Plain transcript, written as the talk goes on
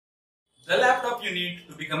the laptop you need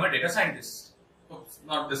to become a data scientist. Oops,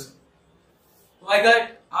 not this one. So I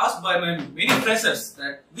got asked by my many freshers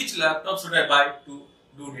that which laptop should I buy to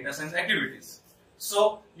do data science activities.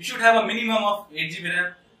 So you should have a minimum of 8 GB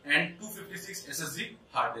RAM and 256 SSD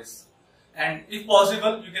hard disk. And if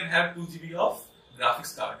possible, you can have 2 GB of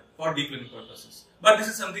graphics card for deep learning purposes. But this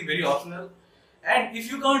is something very optional. And if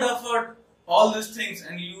you can't afford all these things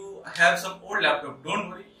and you have some old laptop, don't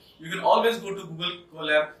worry. You can always go to Google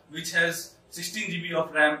Colab, which has 16 GB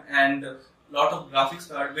of RAM and a lot of graphics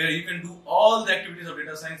card, where you can do all the activities of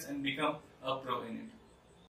data science and become a pro in it.